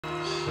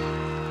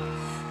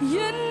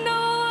You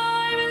know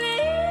I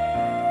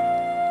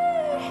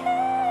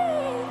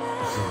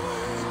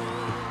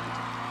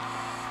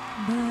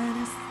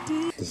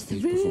believe. The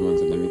stage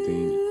performance and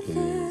everything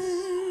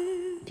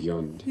is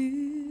beyond.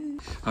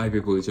 Hi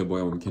people, it's your boy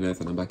awomkenneth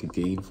and I'm back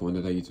again for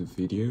another YouTube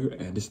video,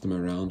 and this time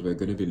around we're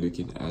going to be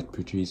looking at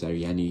Putri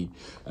Ariani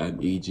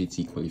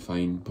AGT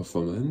qualifying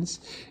performance.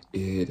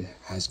 It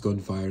has gone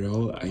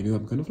viral. I know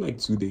I'm kind of like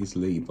 2 days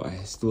late, but I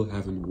still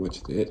haven't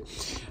watched it,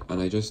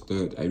 and I just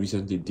thought I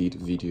recently did a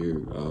video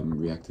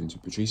reacting to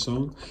Putri's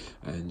song,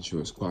 and she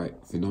was quite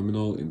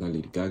phenomenal in that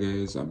Lady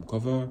Gaga's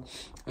cover,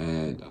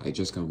 and I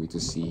just can't wait to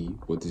see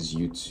what this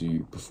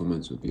YouTube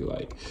performance would be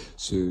like.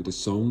 So the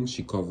song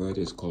she covered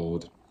is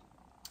called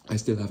I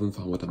Still Haven't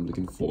Found What I'm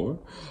Looking For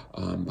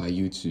by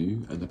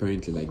U2, and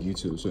apparently like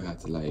U2 also had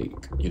to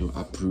like, you know,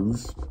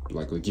 approve,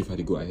 like, or give her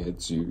the go ahead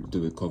to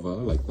do a cover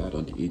like that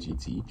on the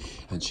AGT,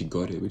 and she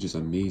got it, which is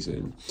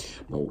amazing.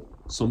 But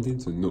something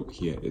to note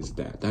here is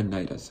that that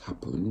night has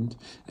happened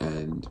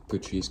and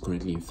Putri is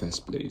currently in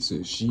first place,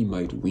 so she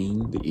might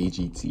win the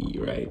AGT,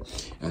 right?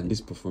 And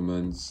this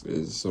performance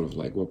is sort of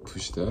like what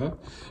pushed her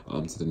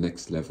to the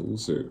next level,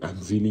 so I'm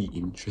really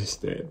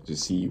interested to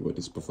see what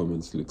this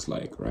performance looks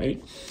like,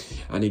 right?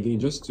 And again,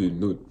 just to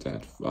note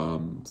that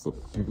for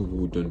people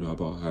who don't know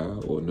about her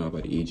or know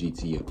about the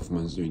AGT and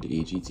performance during the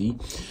AGT,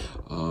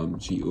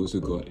 she also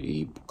got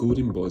a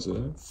golden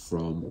buzzer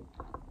from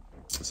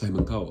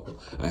Simon Cowell.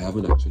 I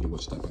haven't actually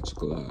watched that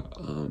particular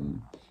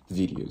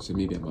video, so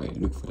maybe I might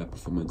look for that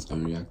performance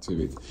and react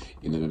to it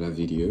in another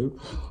video.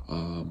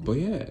 But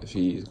yeah,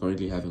 she is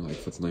currently having like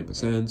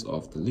 49%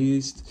 of the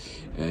list,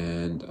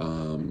 and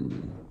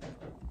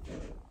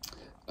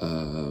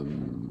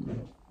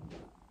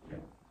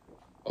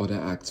other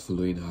acts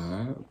following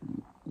her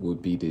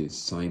would be the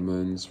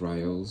Simon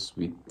Rios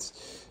with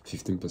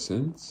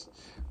 15%.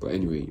 But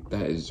anyway,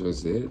 that is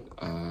just it.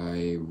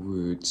 I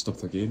would stop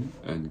talking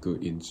and go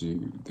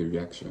into the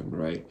reaction,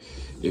 right?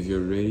 If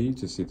you're ready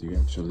to see the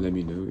reaction, let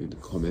me know in the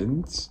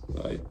comments.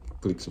 Like,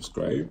 click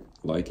subscribe,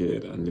 like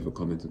it, and leave a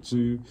comment or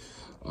two.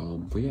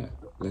 But yeah,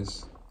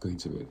 let's go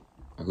into it.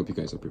 I hope you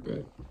guys are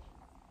prepared.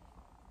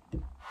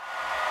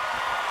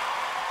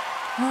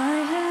 I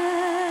have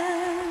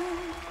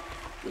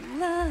the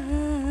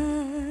land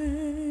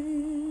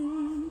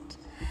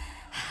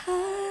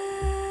highest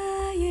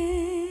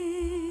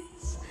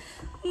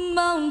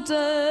mountains.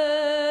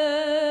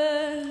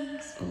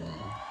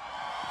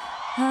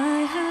 I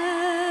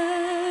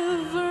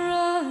have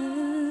run.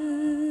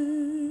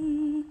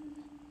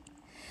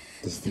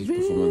 The stage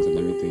performance and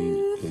everything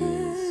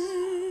is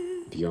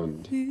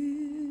beyond.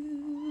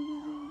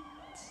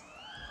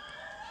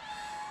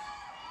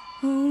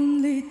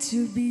 Only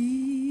to be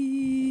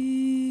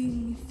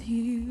with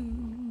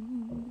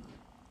you,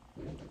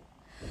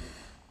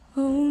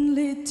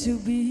 only to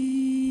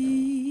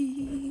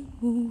be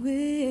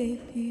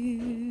with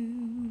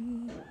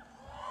you,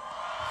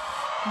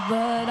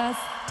 but I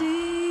still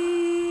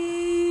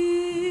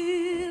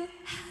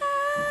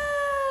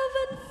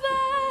haven't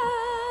found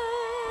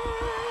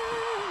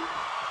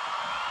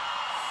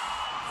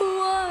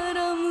what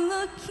I'm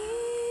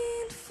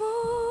looking for.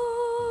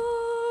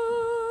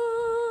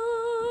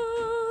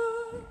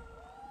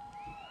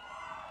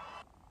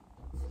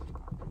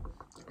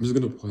 I'm just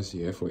gonna pause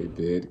here for a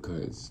bit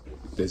because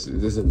this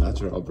is a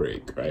natural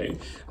break, right?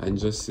 And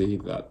just say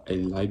that I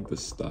like the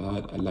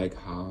start. I like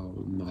how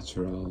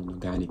natural and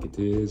organic it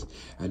is,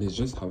 and it's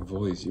just her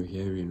voice you're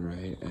hearing,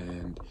 right?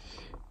 And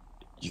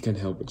you can't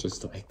help but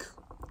just like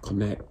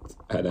connect.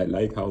 And I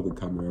like how the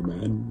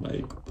cameraman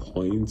like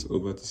points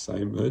over to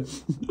Simon,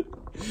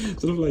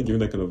 sort of like giving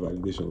that kind of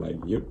validation, like,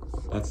 yep,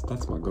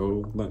 that's my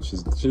goal. That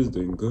she's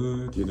doing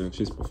good, you know,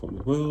 she's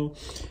performing well.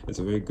 It's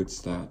a very good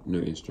start. No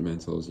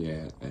instrumentals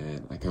yet,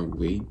 and I can't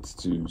wait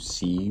to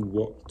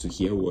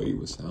hear what it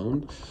will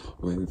sound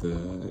when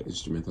the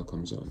instrumental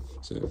comes on.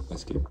 So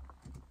let's get.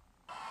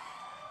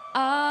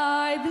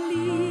 I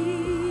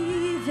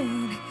believe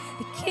in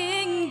the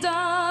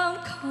kingdom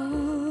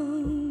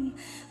come,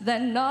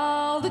 then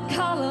all the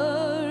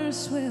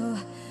colors will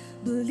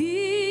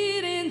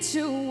bleed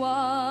into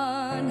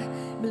one,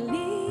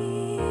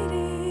 bleed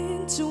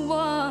into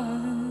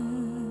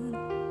one.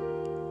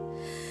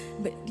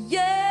 But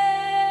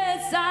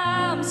yes,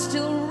 I'm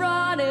still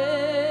running.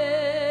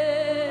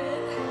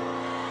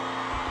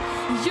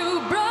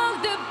 You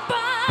broke the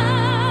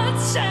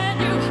bonds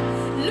and you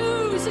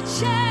lose a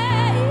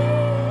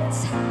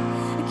chance,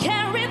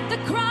 carried the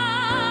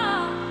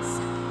cross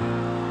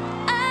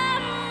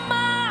and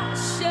my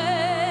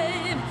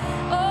shame,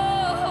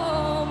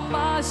 oh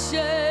my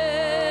shame.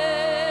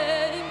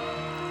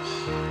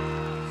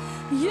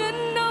 You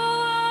know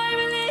I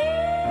believe,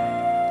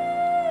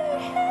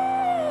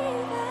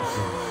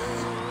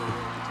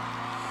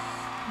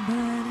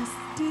 but I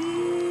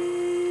still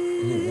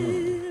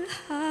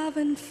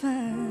haven't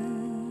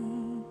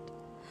found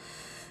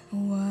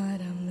what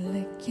I'm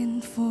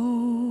looking for.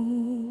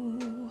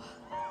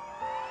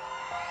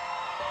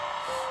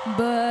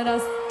 But I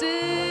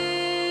still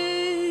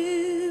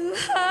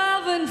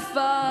haven't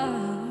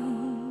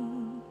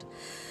found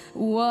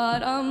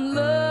what I'm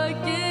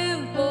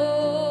looking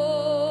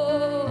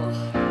for.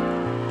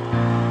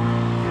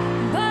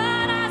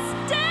 But I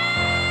still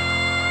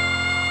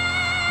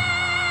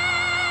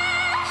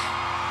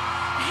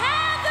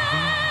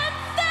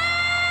haven't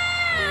found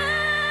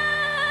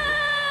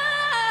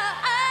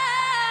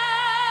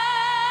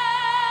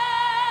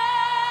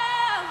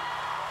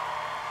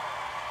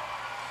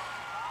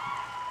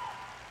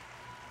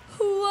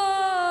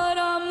what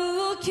I'm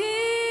looking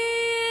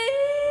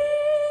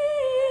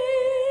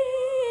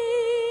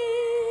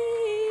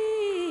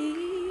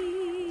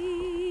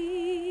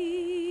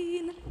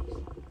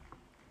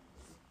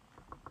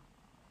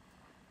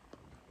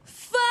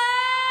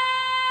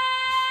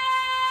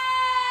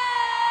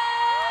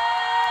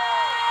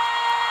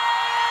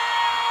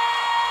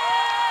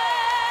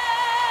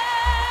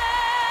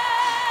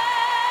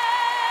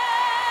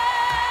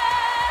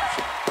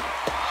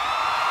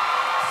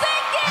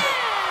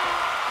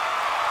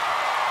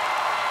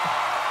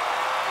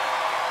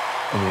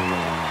Oh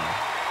wow.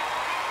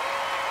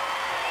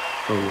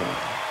 Oh wow.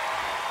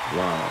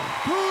 Wow.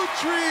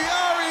 Putri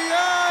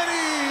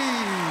Ariani!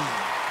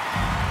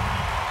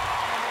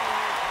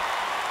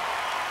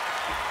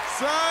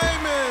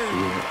 Simon!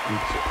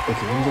 Yeah,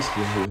 okay, let me just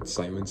hear what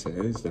Simon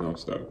says, then I'll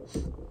start.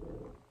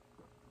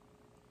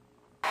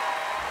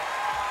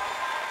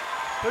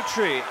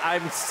 Putri,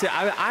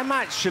 I'm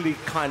actually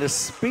kind of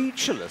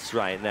speechless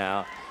right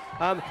now.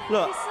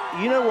 Look,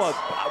 you know what?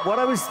 What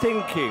I was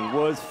thinking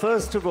was,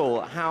 first of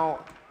all,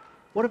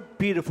 what a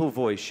beautiful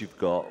voice you've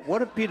got.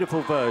 What a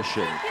beautiful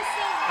version.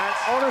 And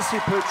honestly,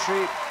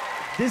 Putri,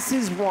 this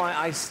is why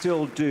I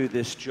still do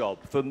this job,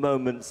 for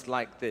moments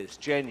like this,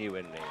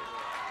 genuinely.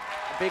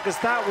 Because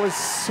that was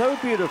so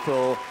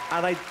beautiful,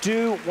 and I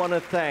do want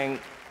to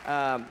thank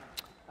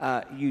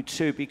you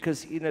too,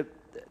 because, you know,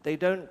 they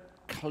don't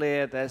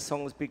clear their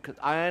songs, because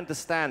I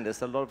understand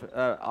this, a lot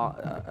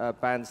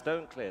of bands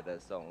don't clear their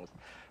songs,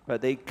 but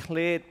they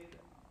cleared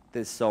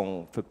this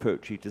song for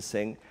Putri to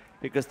sing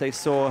because they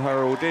saw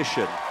her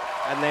audition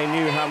and they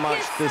knew how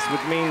much this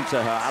would mean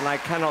to her, and I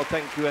cannot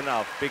thank you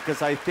enough,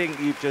 because I think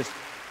you've just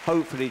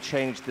hopefully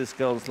changed this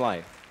girl's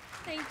life.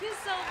 Thank you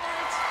so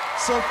much.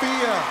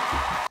 Sophia!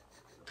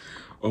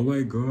 Oh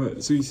my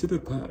god, so you see the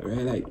part,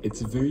 right? Like,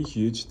 it's a very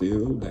huge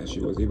deal that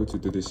she was able to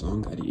do this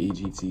song at the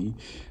AGT.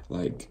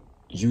 Like,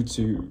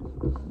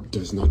 U2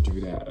 does not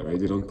do that, right?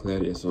 They don't clear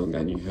their song,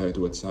 and you heard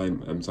what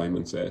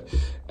Simon said,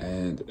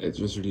 and it's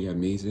just really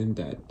amazing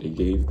that they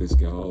gave this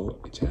girl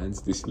a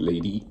chance, this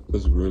lady,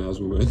 this grown-ass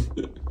woman.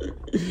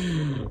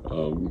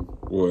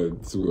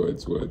 Words.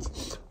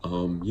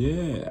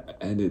 Yeah,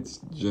 and it's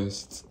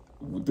just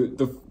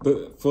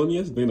the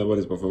funniest thing about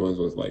his performance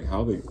was like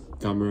how the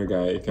camera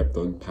guy kept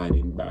on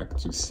panning back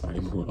to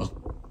Simon,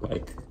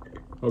 like,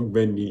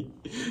 Benny,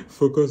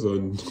 focus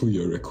on who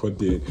you're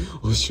recording,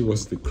 or she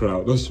was the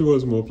crowd, or she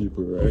was more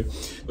people, right?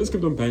 Just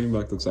kept on panning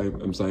back to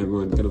Simon,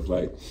 kind of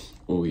like,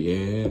 oh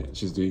yeah,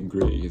 she's doing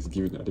great, he's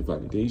giving her the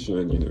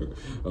validation, you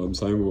know.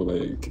 Simon was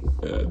like,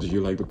 do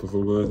you like the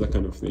performance, that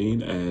kind of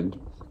thing, and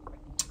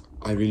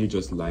I really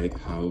just like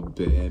how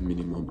bare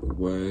minimum it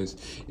was.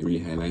 It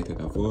really highlighted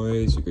her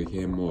voice. You could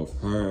hear more of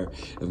her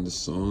in the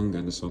song,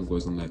 and the song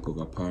wasn't like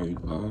overpowering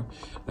her,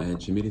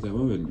 and she made it her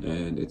own.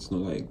 And it's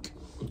not like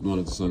one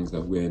of the songs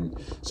that when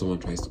someone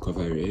tries to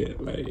cover it,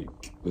 like,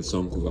 the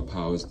song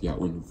overpowers their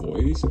own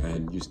voice,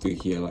 and you still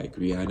hear like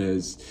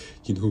Rihanna's,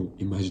 you know,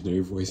 imaginary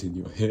voice in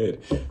your head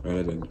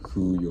rather than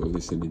who you're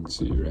listening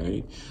to,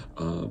 right?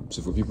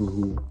 So for people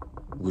who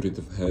wouldn't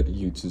have heard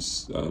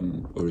U2's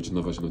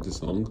original version of the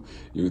song,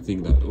 you would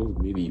think that, oh,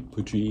 maybe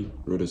Putri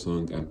wrote a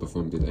song and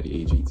performed it at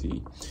the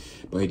AGT.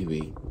 But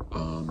anyway,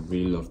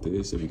 really loved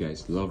this. If you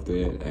guys loved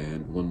it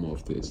and want more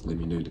of this, let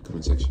me know in the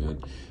comment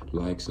section.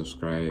 Like,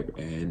 subscribe,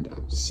 and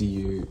I'll see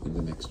you in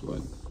the next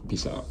one.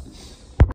 Peace out.